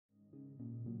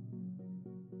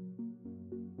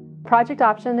Project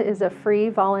Option is a free,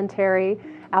 voluntary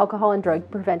alcohol and drug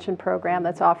prevention program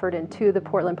that's offered in 2 of the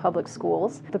Portland public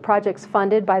schools. The project's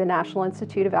funded by the National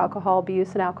Institute of Alcohol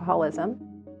Abuse and Alcoholism.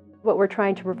 What we're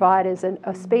trying to provide is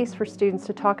a space for students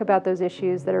to talk about those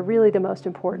issues that are really the most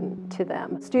important to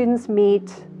them. Students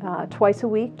meet twice a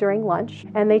week during lunch,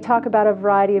 and they talk about a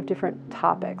variety of different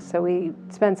topics. So we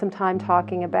spend some time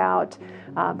talking about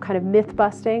kind of myth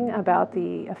busting about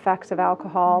the effects of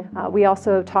alcohol. We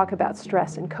also talk about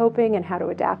stress and coping and how to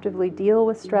adaptively deal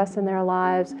with stress in their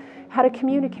lives, how to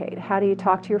communicate, how do you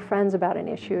talk to your friends about an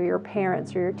issue, your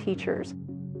parents or your teachers.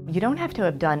 You don't have to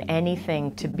have done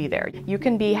anything to be there. You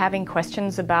can be having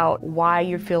questions about why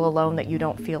you feel alone, that you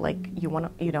don't feel like you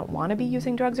don't want to be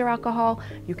using drugs or alcohol.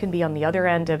 You can be on the other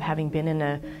end of having been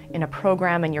in a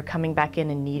program and you're coming back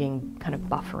in and needing kind of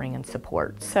buffering and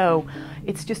support. So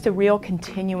it's just a real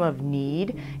continuum of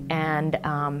need, and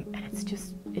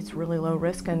it's really low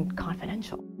risk and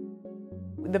confidential.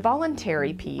 The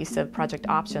voluntary piece of Project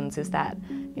Options is that,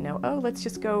 oh, let's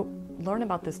just go learn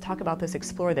about this, talk about this,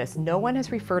 explore this. No one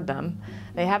has referred them.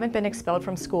 They haven't been expelled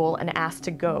from school and asked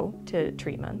to go to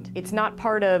treatment. It's not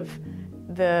part of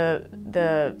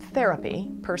the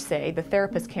therapy per se. The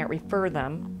therapist can't refer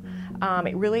them.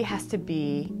 It really has to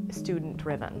be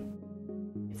student-driven.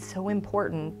 It's so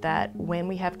important that when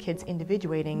we have kids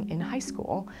individuating in high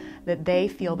school, that they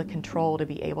feel the control to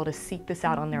be able to seek this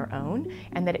out on their own,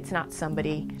 and that it's not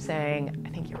somebody saying, I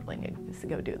think you really need to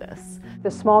go do this. The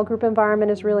small group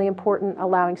environment is really important.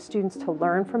 Allowing students to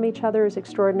learn from each other is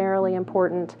extraordinarily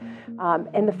important.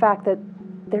 And the fact that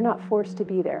they're not forced to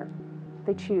be there.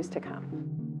 They choose to come.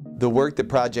 The work that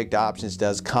Project Options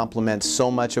does complements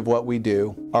so much of what we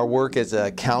do. Our work as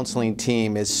a counseling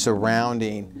team is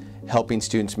surrounding helping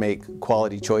students make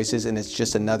quality choices, and it's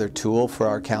just another tool for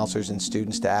our counselors and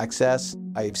students to access.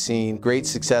 I've seen great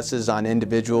successes on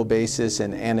individual basis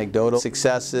and anecdotal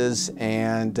successes,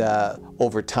 and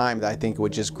over time I think it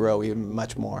would just grow even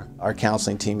much more. Our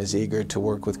counseling team is eager to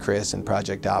work with Chris and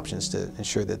Project Options to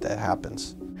ensure that that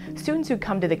happens. Students who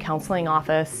come to the counseling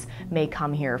office may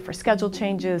come here for schedule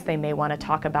changes. They may want to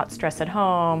talk about stress at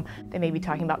home. They may be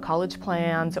talking about college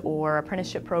plans or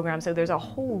apprenticeship programs. So there's a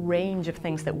whole range of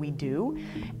things that we do.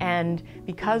 And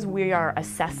because we are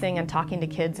assessing and talking to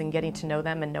kids and getting to know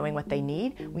them and knowing what they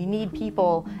need, we need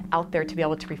people out there to be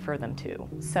able to refer them to.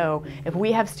 So if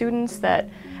we have students that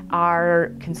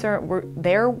are concerned,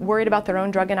 they're worried about their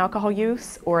own drug and alcohol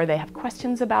use, or they have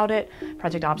questions about it,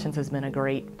 Project Options has been a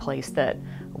great place that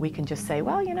we can just say,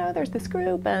 well, there's this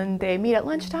group and they meet at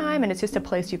lunchtime, and it's just a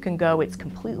place you can go. It's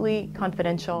completely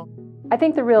confidential. I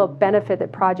think the real benefit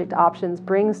that Project Options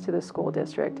brings to the school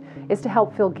district is to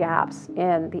help fill gaps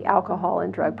in the alcohol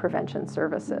and drug prevention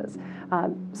services.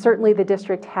 Certainly the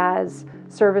district has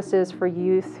services for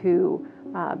youth who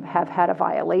have had a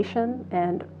violation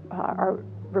and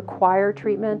require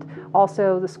treatment.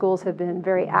 Also, the schools have been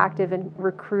very active in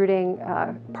recruiting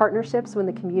partnerships with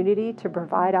the community to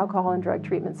provide alcohol and drug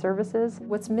treatment services.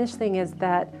 What's missing is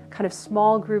that kind of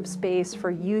small group space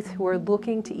for youth who are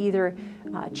looking to either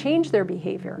change their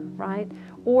behavior, right?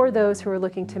 Or those who are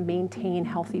looking to maintain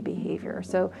healthy behavior.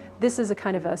 So this is a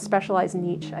kind of a specialized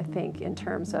niche, I think, in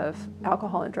terms of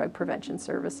alcohol and drug prevention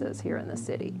services here in the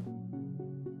city.